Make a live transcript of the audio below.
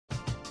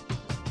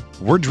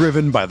We're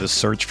driven by the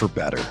search for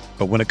better.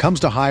 But when it comes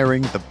to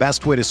hiring, the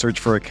best way to search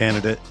for a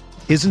candidate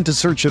isn't to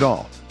search at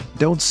all.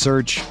 Don't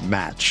search,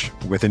 match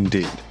with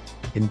Indeed.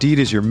 Indeed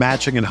is your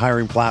matching and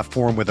hiring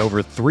platform with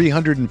over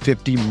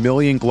 350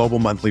 million global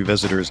monthly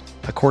visitors,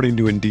 according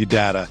to Indeed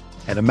data,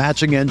 and a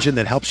matching engine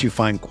that helps you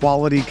find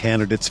quality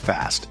candidates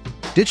fast.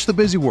 Ditch the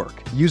busy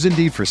work. Use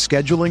Indeed for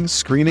scheduling,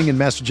 screening, and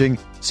messaging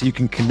so you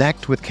can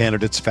connect with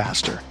candidates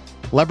faster.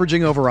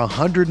 Leveraging over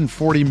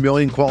 140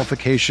 million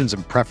qualifications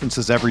and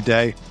preferences every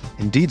day,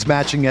 Indeed's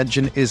matching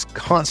engine is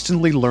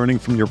constantly learning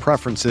from your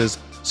preferences,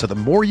 so the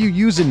more you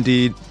use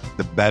Indeed,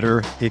 the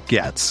better it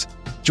gets.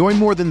 Join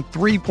more than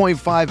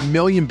 3.5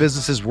 million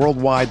businesses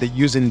worldwide that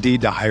use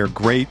Indeed to hire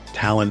great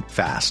talent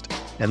fast.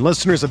 And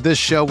listeners of this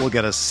show will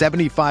get a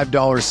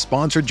 $75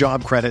 sponsored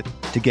job credit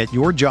to get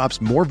your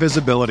jobs more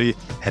visibility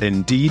at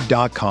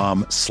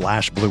Indeed.com/Blue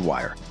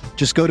Wire.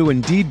 Just go to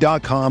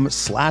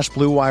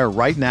Indeed.com/Blue Wire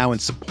right now and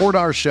support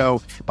our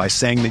show by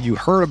saying that you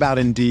heard about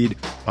Indeed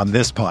on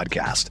this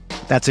podcast.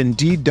 That's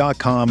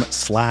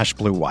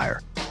Indeed.com/Blue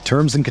Wire.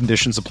 Terms and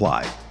conditions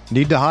apply.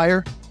 Need to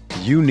hire?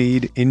 You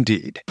need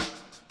Indeed.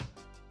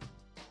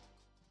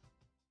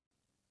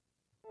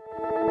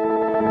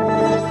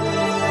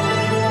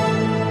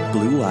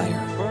 Blue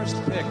Wire.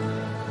 First pick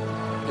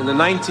in the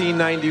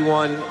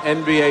 1991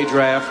 NBA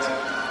Draft,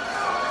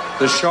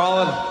 the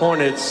Charlotte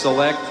Hornets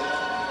select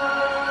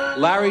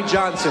Larry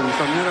Johnson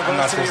from University. I'm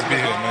not supposed to be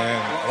here,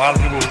 man. A lot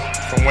of people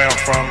from where I'm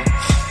from,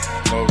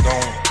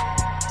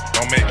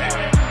 don't make it.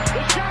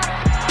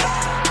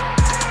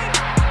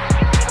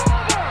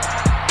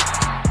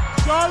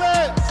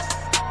 Charlotte,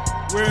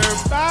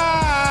 we're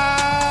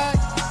back.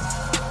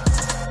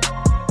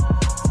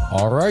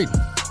 All right.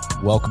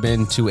 Welcome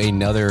into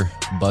another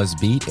Buzz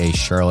Beat, a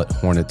Charlotte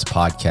Hornets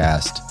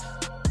podcast.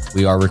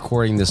 We are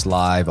recording this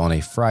live on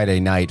a Friday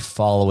night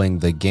following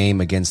the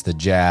game against the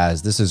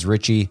Jazz. This is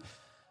Richie,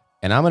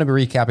 and I'm going to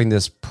be recapping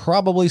this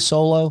probably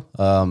solo.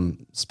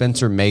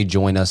 Spencer may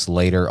join us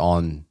later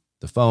on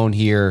the phone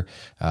here,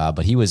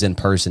 but he was in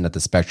person at the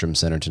Spectrum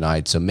Center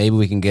tonight, so maybe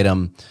we can get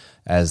him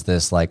as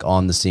this like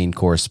on-the-scene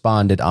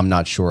correspondent. I'm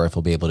not sure if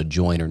he'll be able to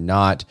join or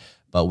not,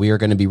 but we are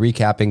going to be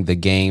recapping the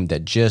game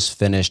that just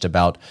finished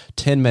about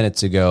 10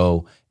 minutes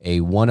ago,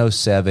 a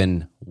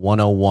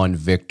 107-101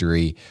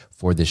 victory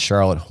for the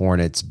Charlotte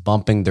Hornets,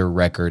 bumping their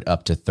record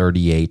up to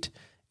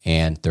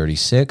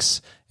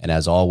 38-36. And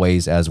as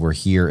always, as we're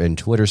here in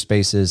Twitter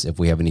Spaces, if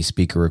we have any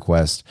speaker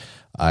requests,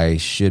 I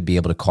should be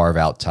able to carve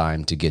out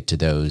time to get to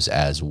those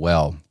as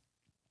well.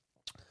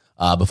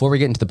 Before we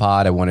get into the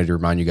pod, I wanted to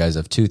remind you guys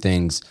of two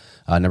things.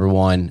 Number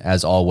one,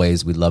 as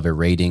always, we'd love a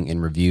rating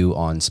and review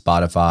on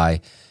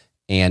Spotify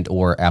and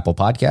or Apple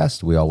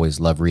Podcast. We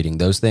always love reading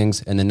those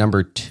things. And then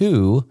number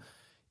two,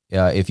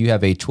 if you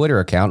have a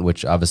Twitter account,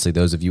 which obviously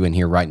those of you in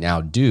here right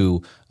now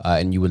do,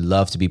 and you would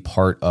love to be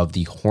part of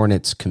the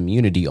Hornets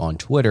community on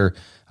Twitter,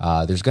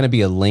 there's going to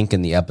be a link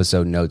in the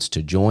episode notes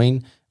to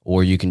join,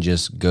 or you can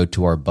just go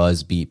to our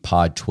BuzzBeat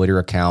Pod Twitter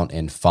account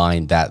and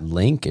find that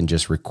link and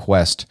just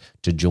request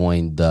to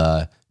join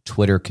the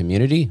Twitter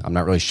community. I'm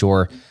not really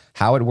sure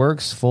how it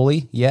works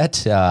fully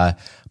yet, but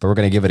we're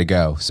going to give it a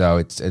go. So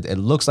it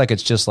looks like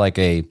it's just like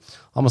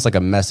almost like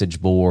a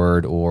message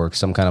board or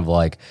some kind of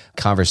like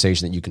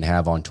conversation that you can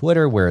have on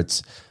Twitter where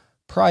it's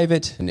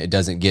private and it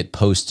doesn't get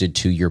posted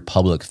to your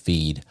public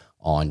feed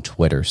on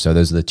Twitter. So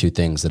those are the two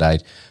things that I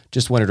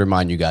just wanted to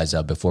remind you guys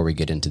of before we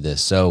get into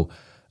this. So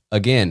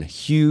again,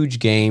 huge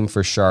game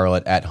for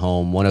Charlotte at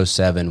home,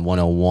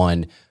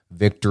 107-101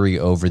 victory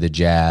over the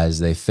Jazz.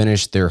 They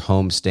finished their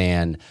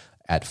homestand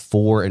at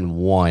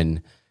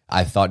 4-1.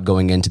 I thought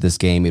going into this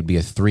game, it'd be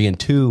a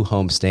 3-2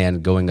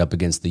 homestand going up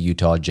against the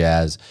Utah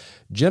Jazz.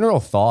 General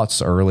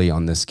thoughts early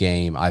on this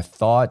game. I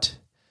thought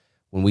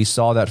when we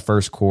saw that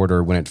first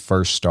quarter, when it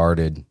first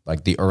started,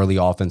 like the early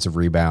offensive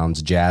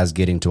rebounds, Jazz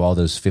getting to all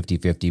those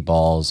 50-50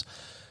 balls,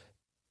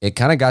 it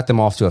kind of got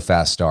them off to a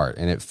fast start.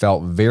 And it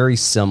felt very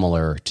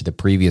similar to the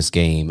previous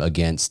game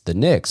against the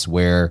Knicks,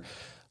 where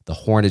the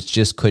Hornets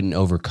just couldn't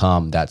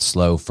overcome that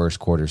slow first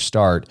quarter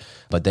start.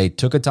 But they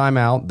took a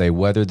timeout, they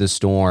weathered the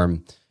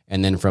storm,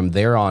 and then from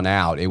there on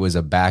out, it was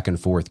a back and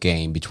forth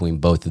game between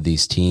both of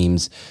these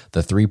teams.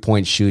 The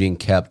three-point shooting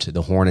kept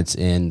the Hornets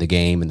in the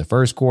game in the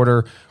first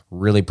quarter.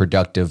 Really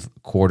productive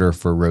quarter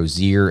for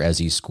Rozier as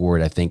he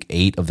scored, I think,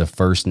 8 of the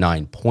first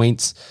 9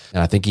 points.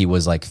 And I think he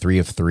was like 3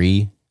 of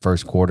 3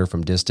 first quarter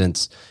from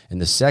distance. In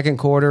the second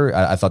quarter,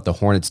 I thought the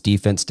Hornets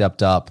defense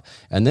stepped up.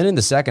 And then in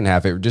the second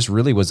half, it just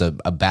really was a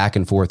back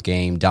and forth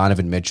game.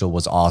 Donovan Mitchell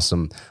was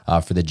awesome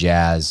for the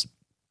Jazz.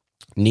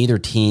 Neither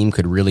team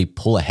could really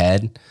pull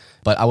ahead.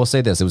 But I will say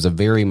this, it was a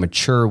very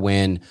mature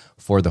win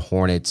for the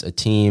Hornets, a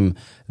team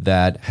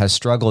that has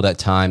struggled at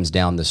times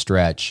down the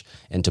stretch,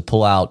 and to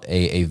pull out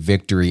a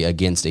victory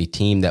against a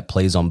team that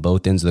plays on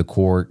both ends of the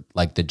court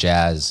like the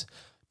Jazz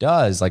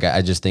does, like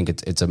I just think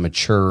it's a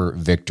mature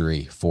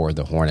victory for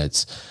the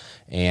Hornets.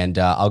 And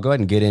I'll go ahead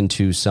and get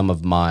into some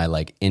of my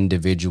like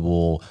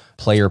individual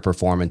player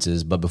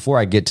performances. But before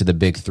I get to the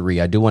big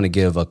three, I do want to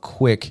give a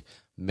quick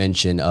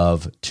mention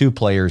of 2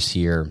 players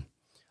here.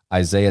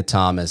 Isaiah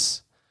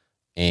Thomas,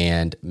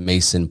 and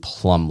Mason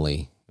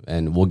Plumlee.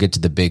 And we'll get to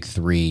the big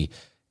three.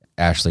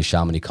 Ashley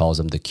Chamonix calls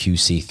them the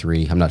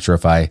QC3. I'm not sure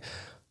if I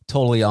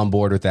totally on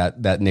board with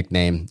that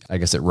nickname. I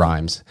guess it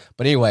rhymes.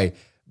 But anyway,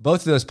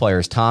 both of those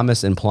players,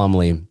 Thomas and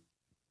Plumlee,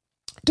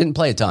 didn't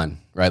play a ton,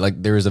 right?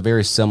 Like there was a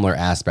very similar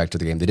aspect to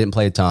the game. They didn't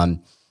play a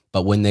ton,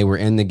 but when they were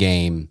in the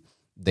game,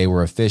 they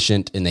were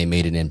efficient and they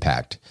made an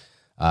impact.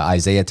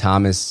 Isaiah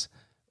Thomas,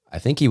 I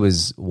think he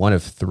was one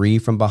of 3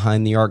 from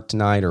behind the arc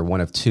tonight, or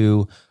one of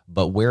 2,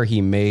 but where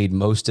he made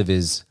most of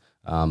his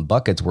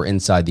buckets were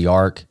inside the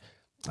arc.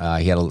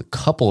 He had a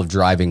couple of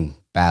driving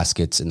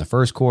baskets in the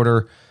first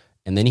quarter,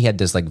 and then he had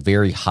this like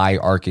very high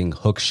arcing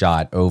hook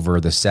shot over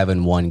the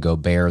 7-1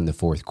 Gobert in the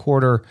fourth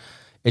quarter.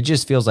 It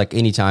just feels like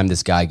anytime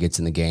this guy gets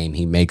in the game,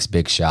 he makes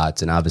big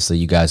shots. And obviously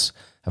you guys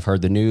have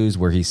heard the news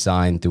where he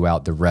signed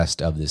throughout the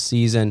rest of the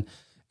season.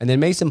 And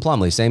then Mason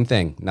Plumlee, same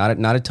thing, not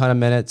a ton of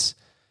minutes.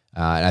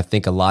 And I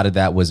think a lot of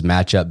that was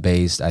matchup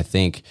based. I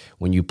think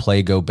when you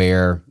play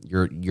Gobert,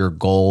 your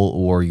goal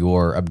or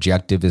your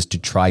objective is to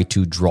try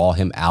to draw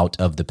him out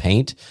of the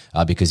paint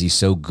because he's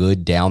so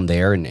good down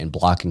there and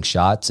blocking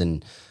shots.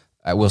 And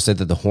I will say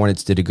that the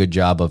Hornets did a good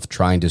job of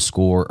trying to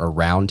score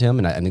around him,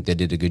 and I think they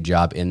did a good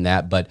job in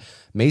that. But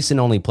Mason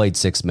only played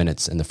 6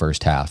 minutes in the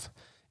first half.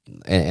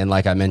 And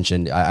like I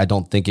mentioned, I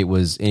don't think it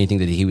was anything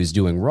that he was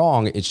doing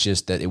wrong. It's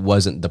just that it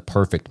wasn't the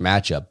perfect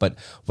matchup. But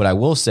what I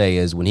will say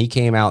is when he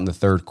came out in the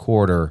third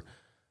quarter,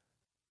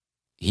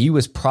 he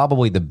was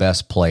probably the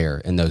best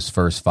player in those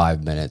first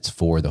 5 minutes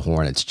for the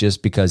Hornets,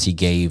 just because he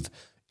gave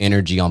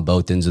energy on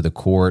both ends of the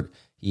court.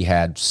 He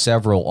had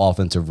several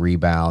offensive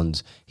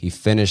rebounds. He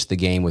finished the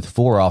game with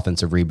 4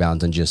 offensive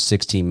rebounds in just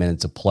 16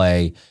 minutes of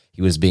play.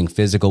 He was being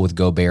physical with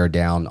Gobert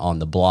down on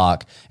the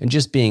block and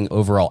just being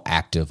overall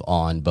active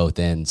on both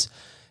ends.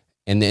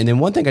 And then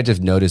one thing I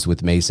just noticed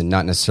with Mason,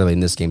 not necessarily in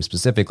this game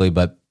specifically,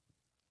 but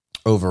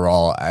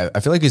overall, I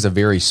feel like he's a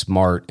very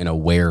smart and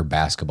aware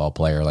basketball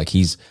player. Like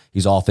he's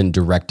often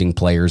directing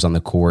players on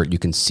the court. You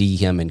can see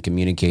him and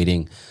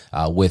communicating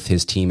with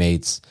his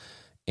teammates.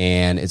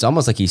 And it's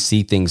almost like he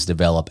sees things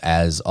develop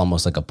as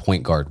almost like a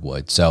point guard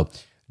would. So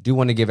do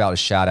want to give out a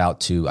shout out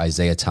to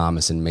Isaiah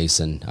Thomas and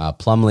Mason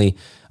Plumlee.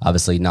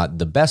 Obviously not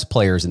the best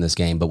players in this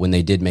game, but when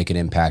they did make an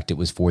impact, it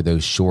was for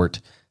those short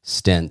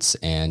stints.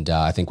 And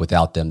I think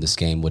without them, this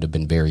game would have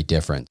been very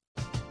different.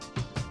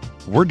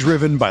 We're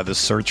driven by the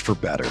search for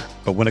better.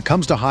 But when it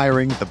comes to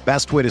hiring, the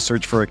best way to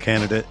search for a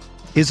candidate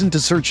isn't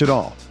to search at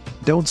all.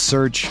 Don't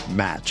search,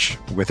 match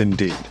with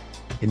Indeed.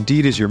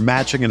 Indeed is your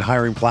matching and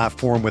hiring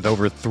platform with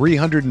over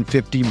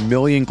 350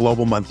 million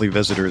global monthly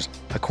visitors,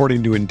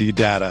 according to Indeed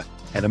data,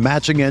 and a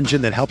matching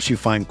engine that helps you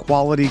find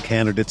quality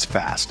candidates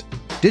fast.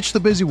 Ditch the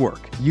busy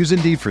work. Use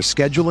Indeed for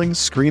scheduling,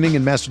 screening,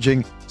 and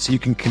messaging so you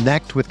can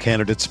connect with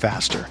candidates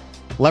faster.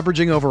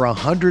 Leveraging over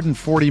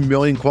 140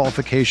 million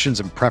qualifications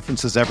and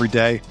preferences every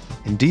day,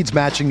 Indeed's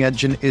matching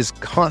engine is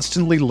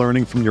constantly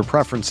learning from your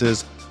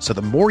preferences, so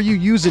the more you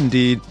use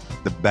Indeed,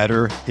 the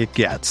better it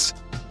gets.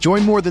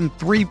 Join more than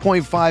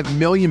 3.5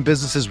 million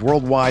businesses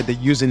worldwide that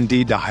use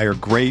Indeed to hire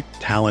great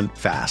talent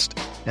fast.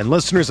 And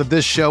listeners of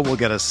this show will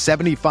get a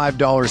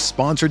 $75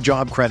 sponsored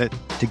job credit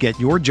to get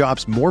your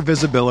jobs more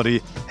visibility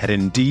at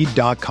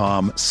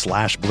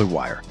Indeed.com/Blue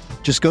Wire.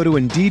 Just go to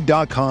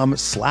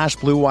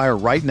Indeed.com/Blue Wire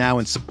right now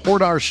and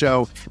support our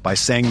show by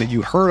saying that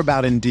you heard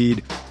about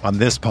Indeed on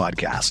this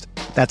podcast.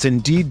 That's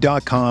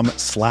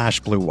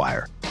Indeed.com/Blue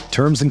Wire.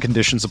 Terms and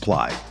conditions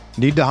apply.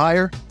 Need to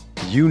hire?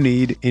 You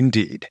need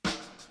Indeed.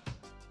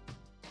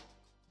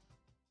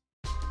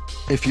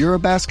 If you're a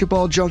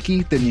basketball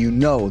junkie, then you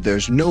know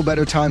there's no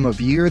better time of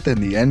year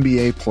than the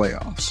NBA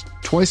playoffs.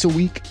 Twice a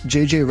week,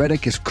 JJ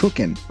Redick is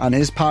cooking on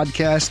his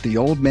podcast, The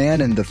Old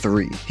Man and the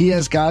Three. He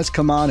has guys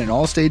come on in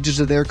all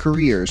stages of their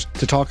careers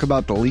to talk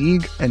about the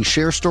league and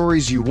share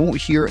stories you won't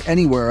hear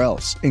anywhere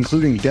else,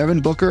 including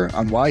Devin Booker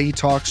on why he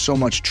talks so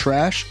much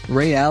trash,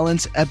 Ray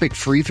Allen's epic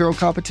free throw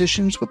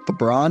competitions with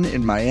LeBron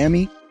in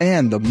Miami,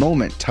 and the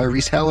moment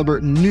Tyrese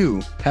Halliburton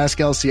knew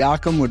Pascal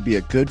Siakam would be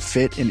a good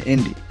fit in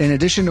Indy. In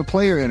addition to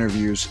player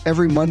interviews,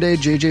 every Monday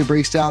JJ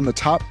breaks down the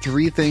top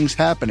 3 things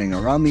happening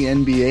around the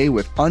NBA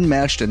with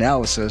unmatched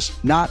analysis,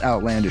 not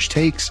outlandish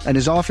takes, and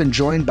is often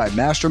joined by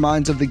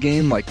masterminds of the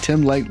game like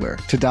Tim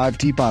Legler to dive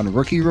deep on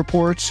rookie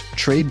reports,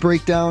 trade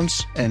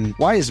breakdowns, and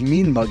why is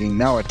mean mugging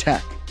now a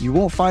tech? You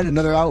won't find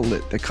another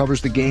outlet that covers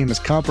the game as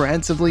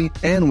comprehensively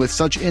and with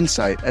such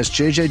insight as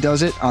JJ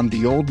does it on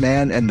The Old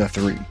Man and the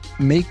Three.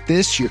 Make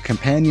this your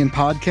companion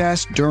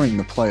podcast during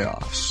the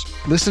playoffs.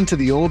 Listen to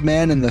The Old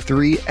Man and the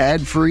Three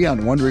ad-free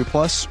on Wondery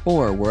Plus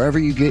or wherever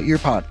you get your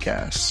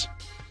podcasts.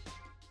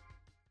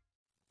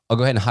 I'll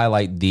go ahead and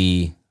highlight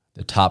the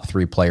top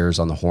 3 players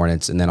on the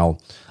Hornets, and then I'll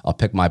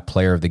pick my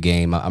player of the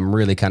game. I'm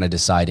really kind of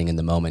deciding in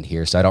the moment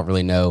here, so I don't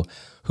really know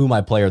who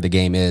my player of the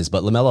game is,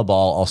 but LaMelo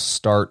Ball, I'll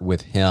start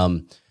with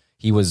him.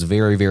 He was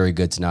very, very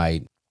good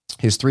tonight.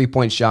 His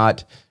 3-point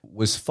shot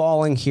was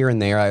falling here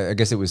and there. I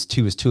guess it was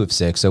 2 of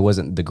 6, so it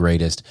wasn't the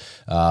greatest.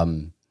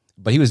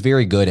 But he was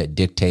very good at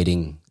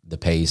dictating the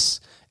pace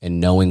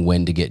and knowing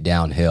when to get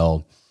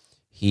downhill.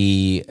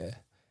 he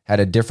had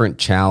a different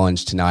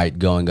challenge tonight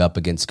going up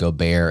against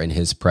Gobert in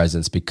his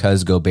presence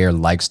because Gobert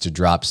likes to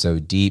drop so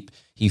deep.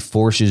 He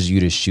forces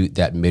you to shoot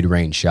that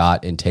mid-range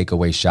shot and take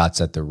away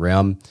shots at the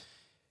rim.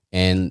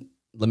 And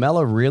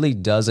LaMelo really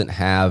doesn't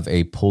have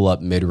a pull-up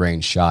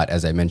mid-range shot,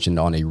 as I mentioned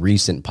on a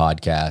recent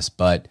podcast,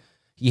 but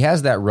he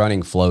has that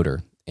running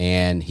floater.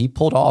 And he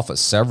pulled off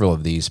several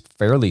of these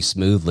fairly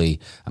smoothly.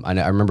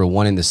 I remember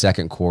one in the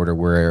second quarter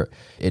where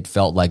it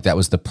felt like that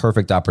was the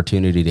perfect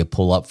opportunity to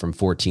pull up from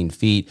 14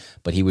 feet,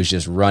 but he was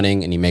just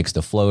running and he makes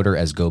the floater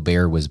as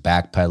Gobert was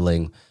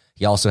backpedaling.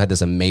 He also had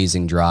this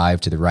amazing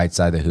drive to the right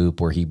side of the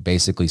hoop where he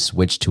basically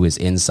switched to his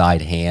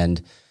inside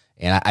hand.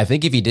 And I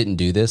think if he didn't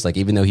do this, like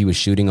even though he was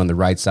shooting on the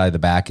right side of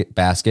the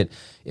basket,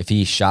 if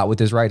he shot with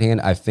his right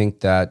hand, I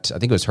think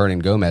it was Hernan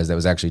Gomez that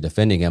was actually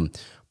defending him,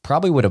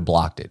 probably would have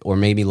blocked it, or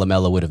maybe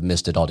LaMelo would have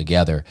missed it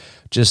altogether.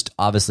 Just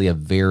obviously a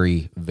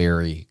very,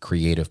 very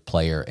creative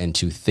player. And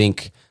to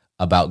think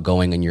about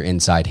going in your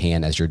inside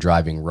hand as you're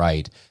driving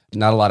right,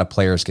 not a lot of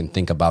players can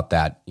think about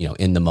that,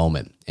 in the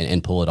moment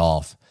and pull it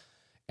off.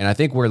 And I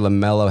think where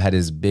LaMelo had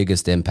his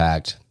biggest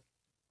impact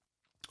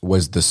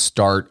was the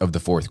start of the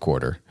fourth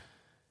quarter.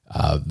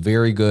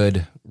 Very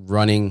good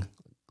running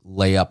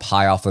layup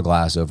high off the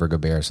glass over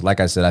Gobert. So like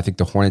I said, I think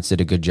the Hornets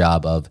did a good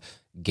job of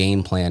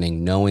game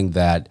planning, knowing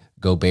that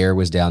Gobert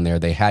was down there.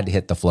 They had to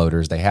hit the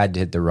floaters. They had to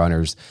hit the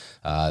runners.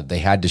 They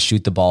had to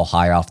shoot the ball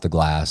high off the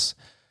glass.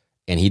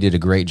 And he did a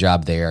great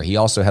job there. He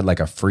also had like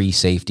a free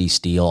safety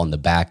steal on the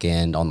back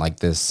end on like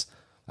this,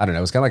 I don't know,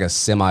 it was kind of like a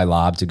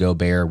semi-lob to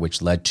Gobert,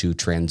 which led to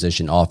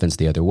transition offense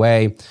the other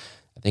way.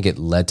 I think it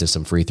led to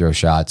some free throw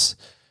shots.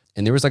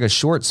 And there was like a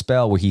short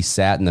spell where he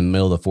sat in the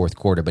middle of the fourth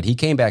quarter, but he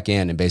came back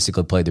in and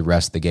basically played the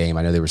rest of the game.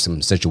 I know there was some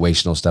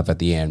situational stuff at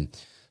the end.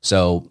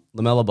 So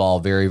LaMelo Ball,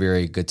 very,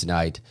 very good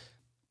tonight.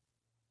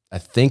 I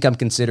think I'm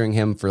considering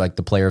him for like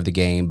the player of the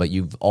game, but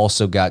you've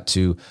also got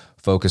to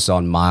focus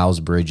on Miles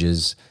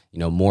Bridges,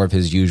 more of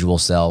his usual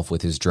self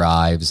with his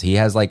drives. He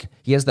has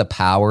the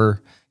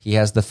power, he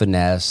has the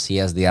finesse, he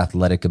has the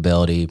athletic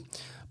ability,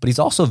 but he's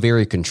also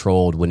very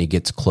controlled when he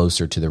gets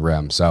closer to the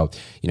rim. So,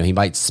 he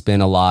might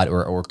spin a lot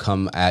or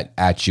come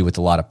at you with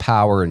a lot of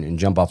power and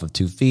jump off of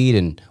 2 feet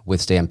and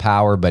withstand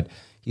power, but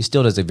he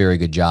still does a very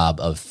good job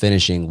of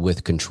finishing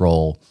with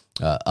control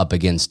up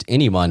against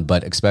anyone,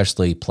 but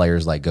especially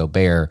players like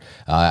Gobert.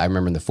 I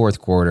remember in the fourth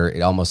quarter,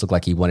 it almost looked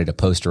like he wanted to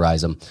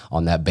posterize him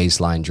on that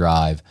baseline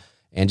drive.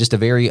 And just a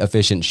very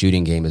efficient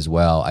shooting game as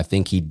well. I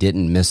think he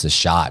didn't miss a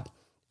shot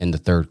in the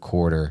third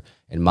quarter.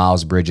 And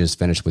Miles Bridges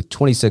finished with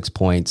 26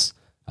 points,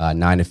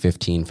 9 of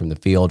 15 from the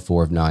field,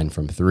 4 of 9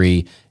 from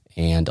 3,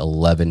 and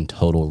 11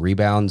 total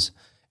rebounds.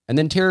 And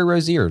then Terry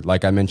Rozier,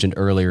 like I mentioned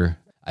earlier,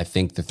 I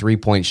think the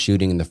three-point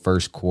shooting in the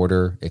first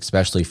quarter,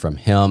 especially from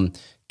him,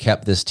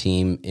 kept this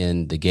team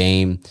in the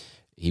game.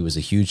 He was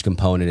a huge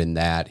component in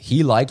that.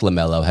 He, like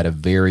LaMelo, had a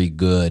very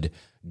good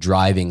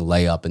driving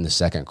layup in the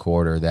second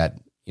quarter that,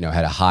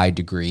 had a high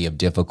degree of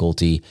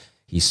difficulty.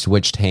 He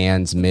switched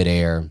hands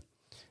midair.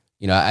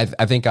 I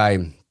think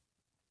I'm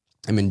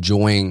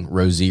enjoying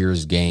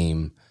Rozier's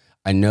game.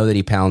 I know that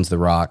he pounds the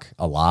rock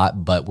a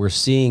lot, but we're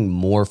seeing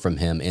more from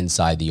him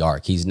inside the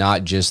arc. He's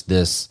not just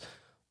this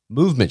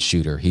movement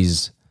shooter.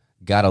 He's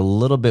got a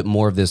little bit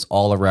more of this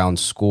all-around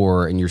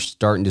scorer, and you're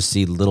starting to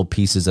see little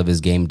pieces of his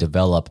game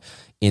develop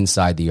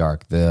inside the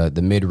arc. The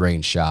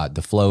mid-range shot,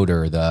 the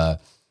floater, the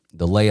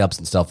layups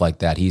and stuff like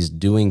that. He's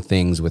doing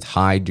things with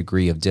high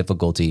degree of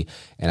difficulty,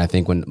 and I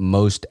think when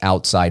most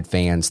outside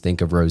fans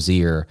think of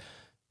Rozier,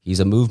 he's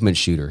a movement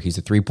shooter. He's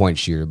a three-point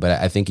shooter,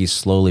 but I think he's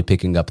slowly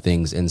picking up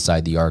things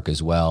inside the arc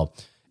as well.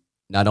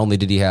 Not only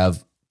did he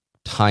have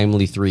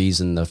timely threes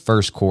in the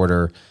first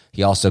quarter,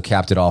 he also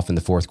capped it off in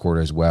the fourth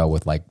quarter as well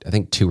with I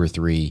think 2 or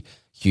 3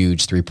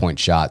 huge three-point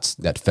shots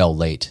that fell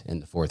late in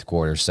the fourth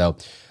quarter. So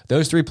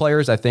those 3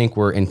 players, I think,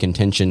 were in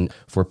contention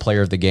for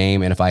player of the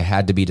game. And if I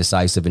had to be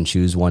decisive and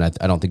choose one, I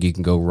don't think you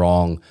can go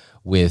wrong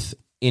with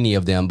any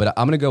of them. But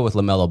I'm going to go with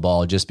LaMelo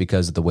Ball just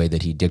because of the way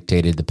that he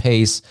dictated the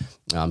pace,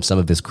 some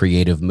of his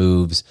creative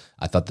moves.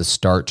 I thought the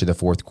start to the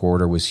fourth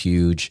quarter was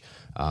huge.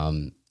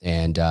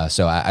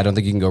 So I don't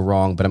think you can go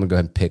wrong, but I'm going to go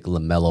ahead and pick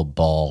LaMelo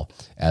Ball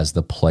as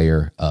the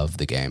player of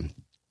the game.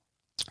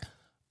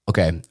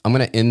 Okay, I'm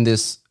going to end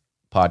this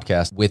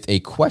podcast with a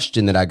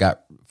question that I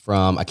got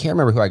from, I can't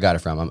remember who I got it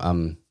from.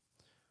 I'm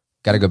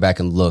got to go back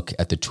and look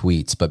at the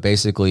tweets, but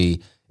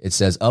basically it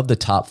says, of the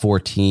top 4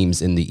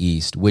 teams in the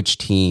East, which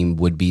team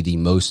would be the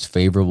most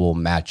favorable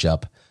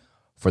matchup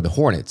for the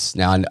Hornets?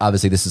 Now, and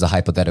obviously this is a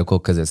hypothetical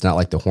because it's not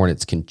like the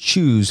Hornets can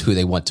choose who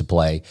they want to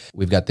play.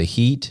 We've got the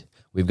Heat,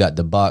 we've got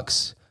the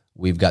Bucks,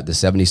 we've got the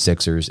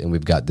 76ers, and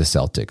we've got the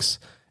Celtics.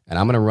 And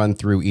I'm going to run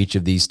through each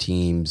of these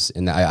teams,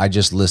 and I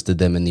just listed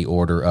them in the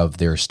order of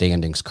their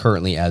standings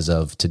currently as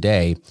of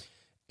today.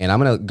 And I'm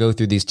going to go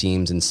through these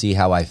teams and see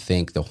how I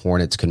think the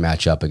Hornets can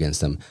match up against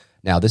them.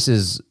 Now, this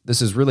is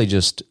really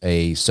just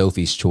a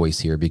Sophie's choice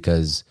here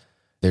because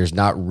there's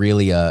not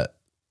really a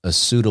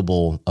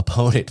suitable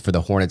opponent for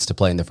the Hornets to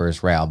play in the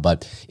first round.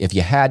 But if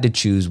you had to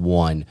choose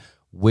one,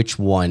 which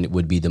one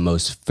would be the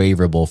most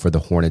favorable for the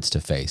Hornets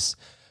to face.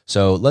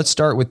 So let's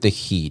start with the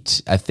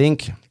Heat. I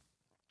think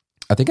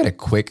at a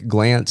quick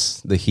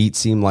glance, the Heat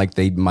seem like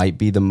they might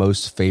be the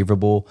most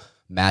favorable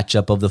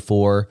matchup of the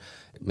four,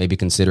 maybe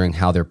considering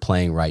how they're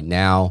playing right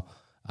now.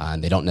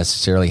 They don't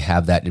necessarily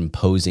have that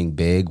imposing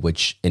big,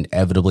 which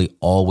inevitably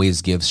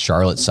always gives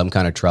Charlotte some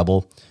kind of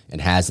trouble and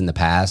has in the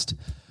past.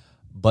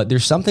 But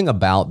there's something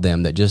about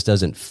them that just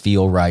doesn't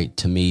feel right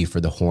to me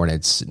for the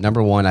Hornets.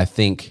 Number one, I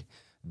think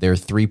their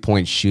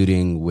three-point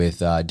shooting with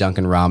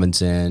Duncan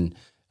Robinson,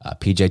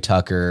 PJ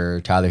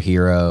Tucker, Tyler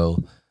Hero,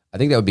 I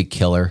think that would be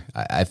killer.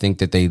 I think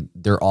that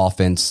their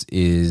offense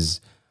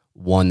is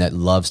one that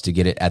loves to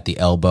get it at the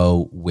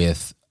elbow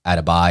with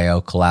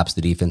Adebayo, collapse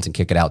the defense and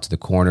kick it out to the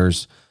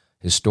corners.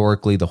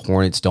 Historically, the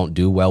Hornets don't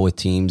do well with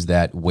teams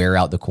that wear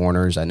out the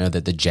corners. I know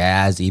that the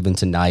Jazz, even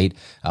tonight,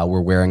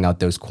 were wearing out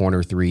those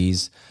corner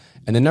threes.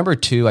 And then number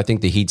two, I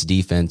think the Heat's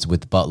defense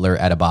with Butler,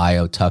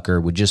 Adebayo,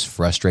 Tucker would just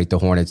frustrate the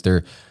Hornets.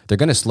 They're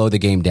going to slow the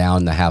game down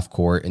in the half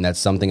court, and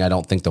that's something I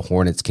don't think the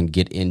Hornets can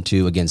get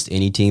into against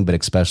any team, but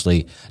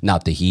especially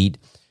not the Heat.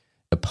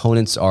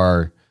 Opponents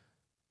are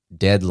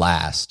dead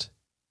last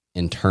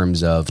in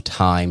terms of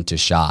time to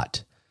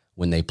shot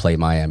when they play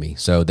Miami.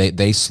 So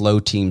they slow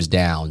teams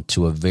down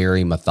to a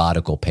very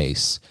methodical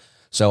pace.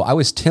 So I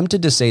was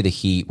tempted to say the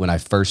Heat when I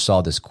first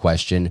saw this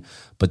question,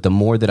 but the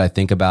more that I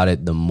think about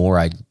it, the more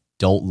I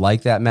don't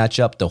like that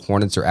matchup. The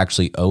Hornets are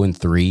actually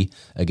 0-3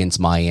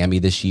 against Miami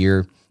this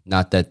year.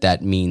 Not that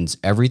that means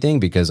everything,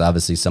 because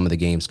obviously some of the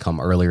games come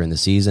earlier in the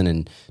season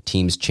and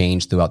teams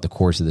change throughout the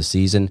course of the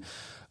season.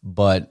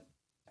 But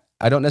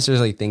I don't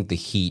necessarily think the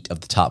Heat of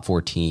the top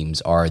four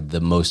teams are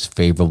the most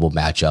favorable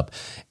matchup.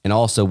 And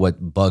also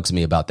what bugs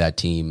me about that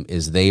team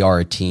is they are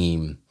a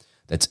team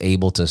that's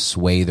able to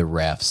sway the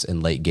refs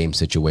in late game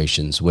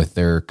situations with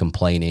their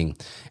complaining.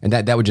 And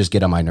that would just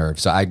get on my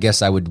nerves. So I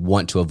guess I would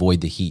want to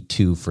avoid the Heat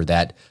too for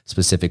that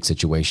specific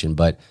situation.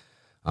 But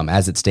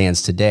as it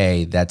stands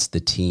today, that's the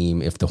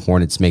team. If the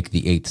Hornets make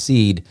the 8th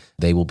seed,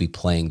 they will be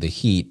playing the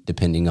Heat,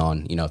 depending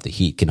on, if the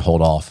Heat can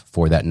hold off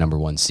for that number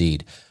 1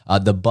 seed.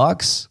 The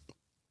Bucks,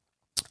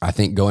 I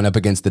think going up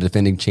against the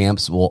defending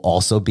champs will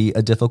also be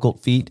a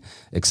difficult feat,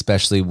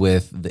 especially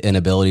with the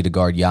inability to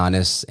guard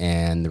Giannis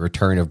and the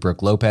return of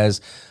Brook Lopez.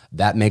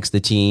 That makes the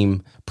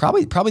team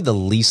probably the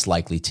least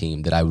likely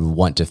team that I would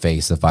want to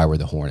face if I were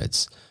the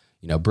Hornets.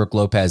 Brook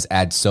Lopez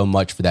adds so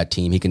much for that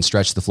team. He can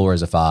stretch the floor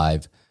as a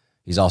 5.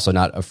 He's also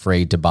not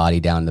afraid to body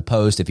down the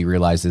post if he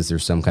realizes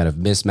there's some kind of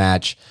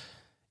mismatch.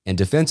 And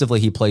defensively,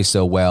 he plays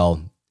so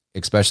well,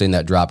 especially in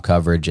that drop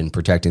coverage and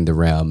protecting the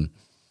rim.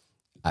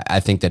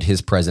 I think that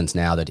his presence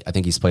now, that I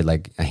think he's played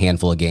like a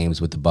handful of games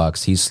with the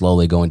Bucks, he's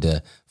slowly going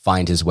to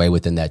find his way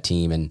within that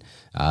team, and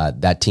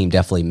that team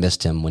definitely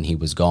missed him when he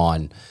was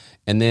gone.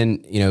 And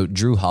then,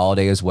 Drew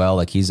Holiday as well,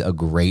 like he's a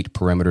great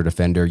perimeter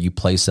defender. You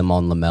place him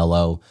on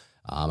LaMelo.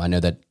 I know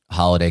that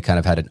Holiday kind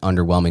of had an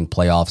underwhelming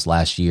playoffs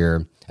last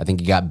year. I think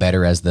he got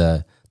better as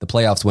the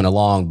playoffs went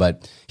along,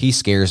 but he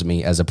scares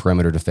me as a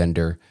perimeter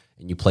defender.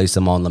 And you place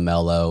him on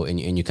LaMelo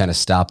and you kind of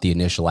stop the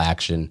initial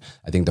action.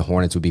 I think the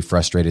Hornets would be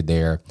frustrated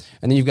there.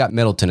 And then you've got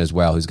Middleton as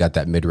well, who's got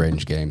that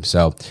mid-range game.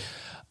 So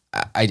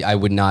I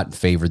would not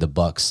favor the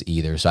Bucks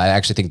either. So I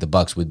actually think the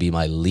Bucks would be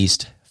my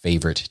least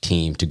favorite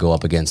team to go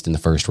up against in the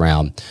first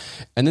round.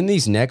 And then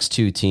these next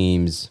two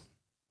teams,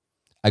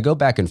 I go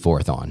back and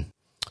forth on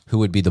who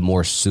would be the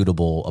more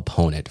suitable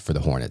opponent for the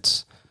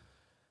Hornets.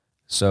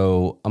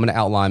 So I'm going to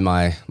outline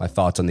my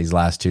thoughts on these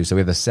last two. So we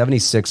have the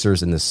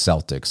 76ers and the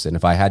Celtics. And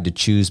if I had to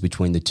choose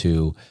between the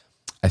two,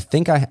 I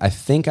think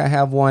I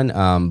have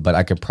one, but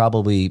I could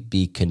probably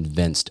be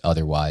convinced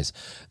otherwise.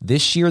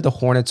 This year, the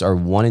Hornets are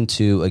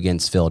 1-2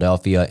 against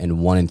Philadelphia and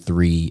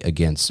 1-3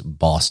 against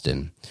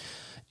Boston.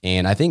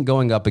 And I think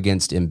going up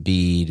against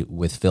Embiid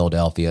with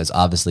Philadelphia is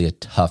obviously a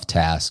tough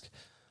task,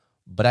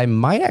 but I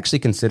might actually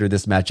consider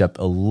this matchup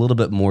a little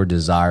bit more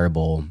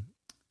desirable.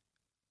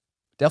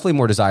 Definitely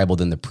more desirable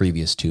than the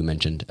previous two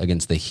mentioned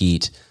against the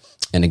Heat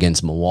and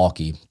against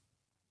Milwaukee.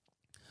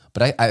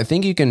 But I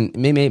think you can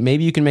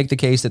maybe you can make the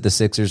case that the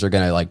Sixers are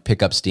going to like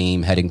pick up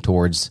steam heading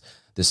towards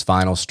this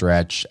final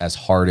stretch as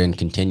Harden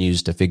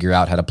continues to figure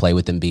out how to play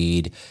with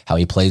Embiid, how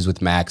he plays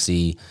with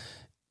Maxey,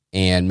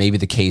 and maybe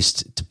the case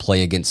to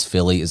play against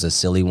Philly is a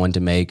silly one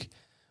to make.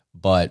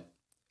 But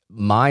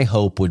my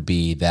hope would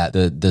be that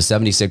the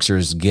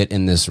 76ers get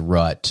in this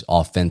rut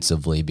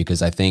offensively,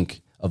 because I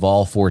think of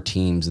all four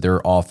teams,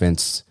 their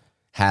offense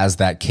has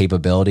that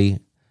capability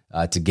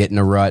to get in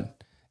a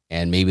rut.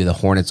 And maybe the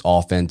Hornets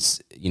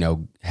offense,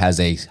 has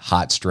a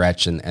hot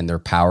stretch and they're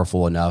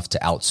powerful enough to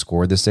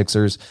outscore the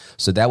Sixers.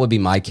 So that would be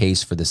my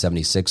case for the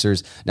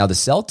 76ers. Now the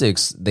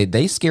Celtics,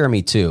 they scare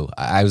me too.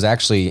 I was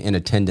actually in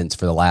attendance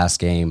for the last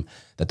game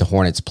that the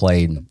Hornets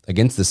played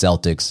against the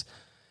Celtics.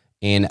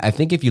 And I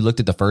think if you looked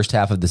at the first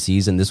half of the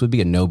season, this would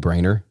be a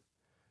no-brainer.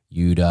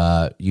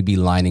 You'd be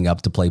lining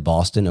up to play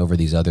Boston over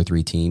these other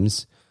three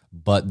teams.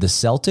 But the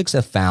Celtics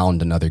have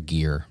found another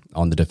gear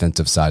on the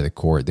defensive side of the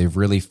court. They've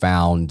really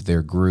found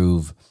their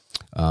groove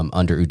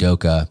under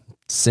Udoka.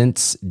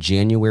 Since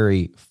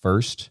January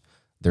 1st,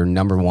 They're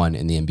number one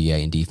in the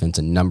NBA in defense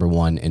and number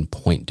one in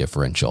point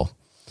differential.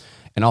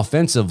 And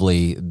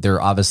offensively,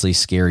 they're obviously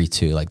scary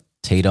too. Like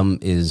Tatum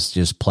is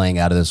just playing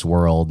out of this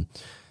world.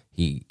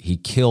 He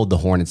killed the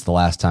Hornets the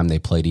last time they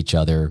played each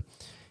other.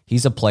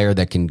 He's a player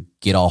that can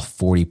get off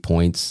 40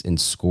 points and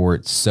score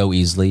it so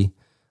easily.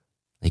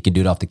 He can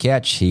do it off the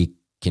catch. He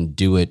can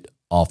do it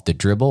off the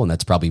dribble, and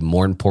that's probably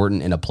more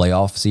important in a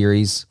playoff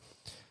series.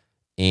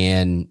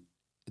 And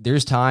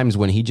there's times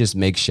when he just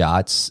makes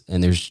shots,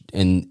 and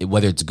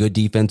whether it's good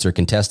defense or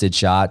contested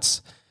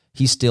shots,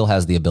 he still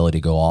has the ability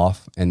to go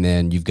off. And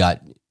then you've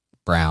got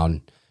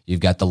Brown, you've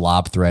got the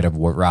lob threat of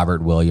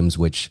Robert Williams,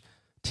 which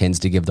tends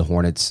to give the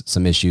Hornets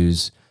some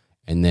issues.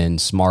 And then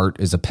Smart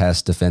is a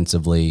pest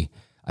defensively.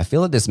 I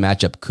feel that this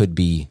matchup could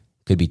be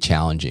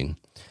challenging.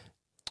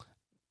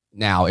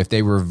 Now, if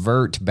they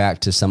revert back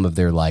to some of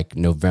their like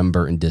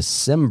November and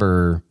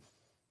December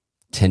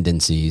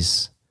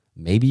tendencies,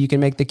 maybe you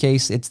can make the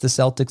case it's the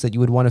Celtics that you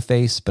would want to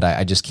face, but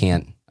I just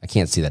can't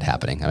see that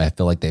happening. I mean, I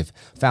feel like they've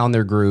found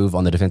their groove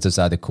on the defensive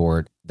side of the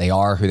court. They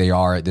are who they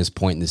are at this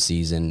point in the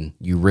season.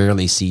 You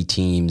rarely see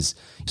teams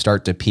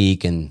start to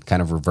peak and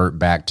kind of revert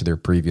back to their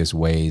previous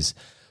ways.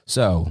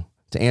 So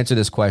to answer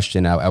this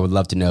question, I would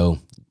love to know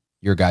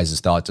your guys'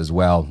 thoughts as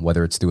well,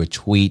 whether it's through a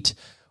tweet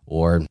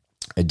or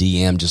a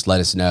DM. Just let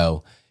us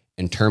know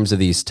in terms of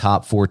these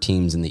top 4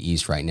 teams in the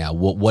East right now.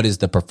 What is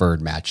the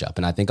preferred matchup?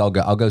 And I think I'll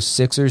go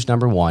Sixers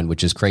number 1,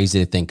 which is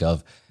crazy to think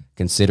of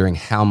considering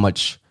how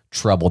much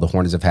trouble the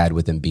Hornets have had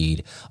with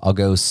Embiid. I'll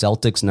go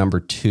Celtics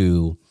number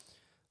 2,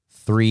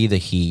 3 the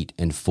Heat,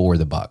 and 4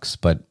 the Bucks.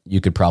 But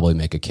you could probably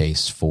make a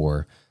case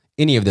for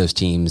any of those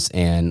teams,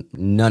 and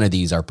none of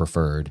these are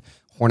preferred.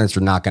 Hornets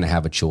are not going to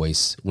have a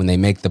choice. When they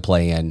make the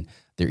play-in,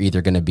 they're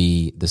either going to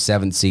be the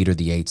 7th seed or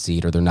the 8th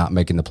seed, or they're not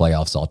making the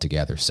playoffs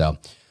altogether. So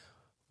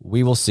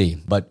we will see.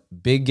 But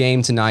big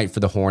game tonight for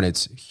the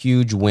Hornets.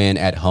 Huge win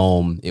at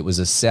home. It was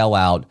a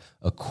sellout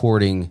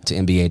according to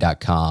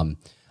NBA.com.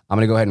 I'm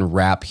going to go ahead and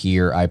wrap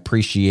here. I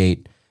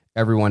appreciate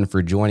everyone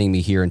for joining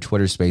me here in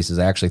Twitter Spaces.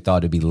 I actually thought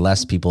it'd be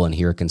less people in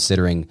here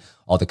considering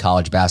all the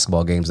college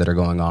basketball games that are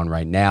going on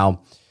right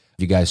now. If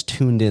you guys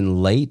tuned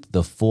in late,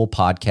 the full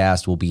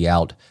podcast will be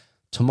out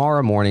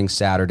tomorrow morning,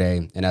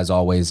 Saturday. And as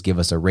always, give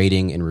us a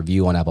rating and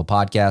review on Apple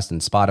Podcasts and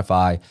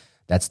Spotify.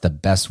 That's the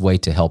best way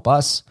to help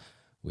us.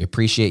 We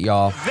appreciate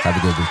y'all. Have a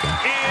good weekend.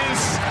 That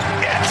is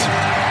it.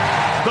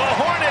 The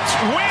Hornets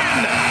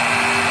win.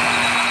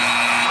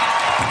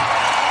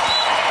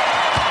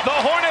 The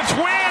Hornets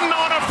win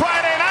on a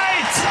Friday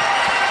night.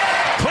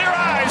 Clear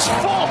eyes,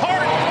 full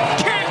heart,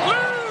 can't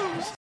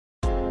lose.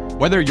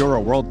 Whether you're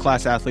a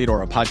world-class athlete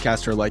or a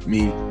podcaster like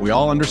me, we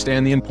all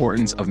understand the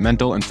importance of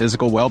mental and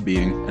physical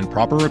well-being and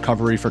proper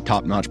recovery for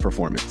top-notch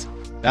performance.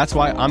 That's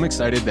why I'm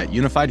excited that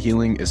Unified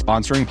Healing is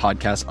sponsoring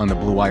podcasts on the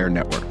Blue Wire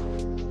Network.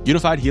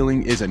 Unified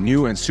Healing is a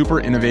new and super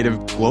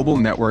innovative global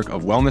network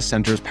of wellness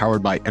centers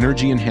powered by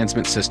Energy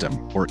Enhancement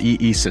System, or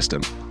EE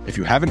System. If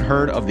you haven't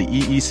heard of the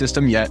EE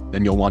System yet,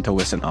 then you'll want to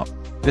listen up.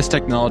 This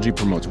technology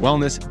promotes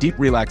wellness, deep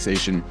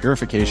relaxation,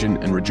 purification,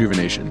 and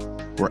rejuvenation.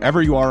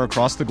 Wherever you are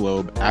across the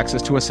globe,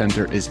 access to a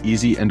center is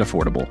easy and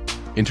affordable.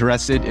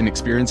 Interested in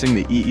experiencing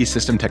the EE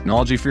System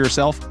technology for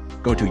yourself?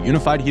 Go to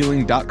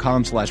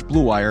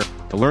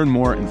unifiedhealing.com/bluewire to learn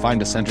more and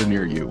find a center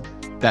near you.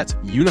 That's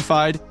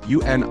unified,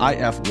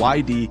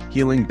 UNIFYD,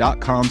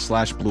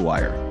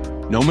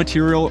 healing.com/bluewire. No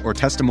material or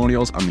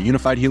testimonials on the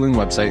Unified Healing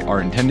website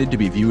are intended to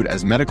be viewed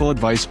as medical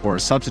advice or a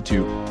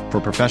substitute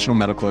for professional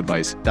medical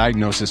advice,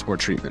 diagnosis, or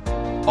treatment.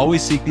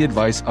 Always seek the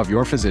advice of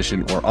your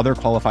physician or other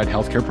qualified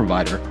healthcare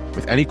provider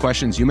with any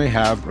questions you may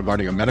have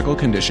regarding a medical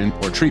condition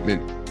or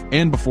treatment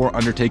and before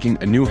undertaking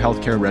a new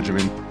healthcare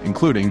regimen,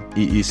 including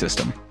EE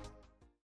System.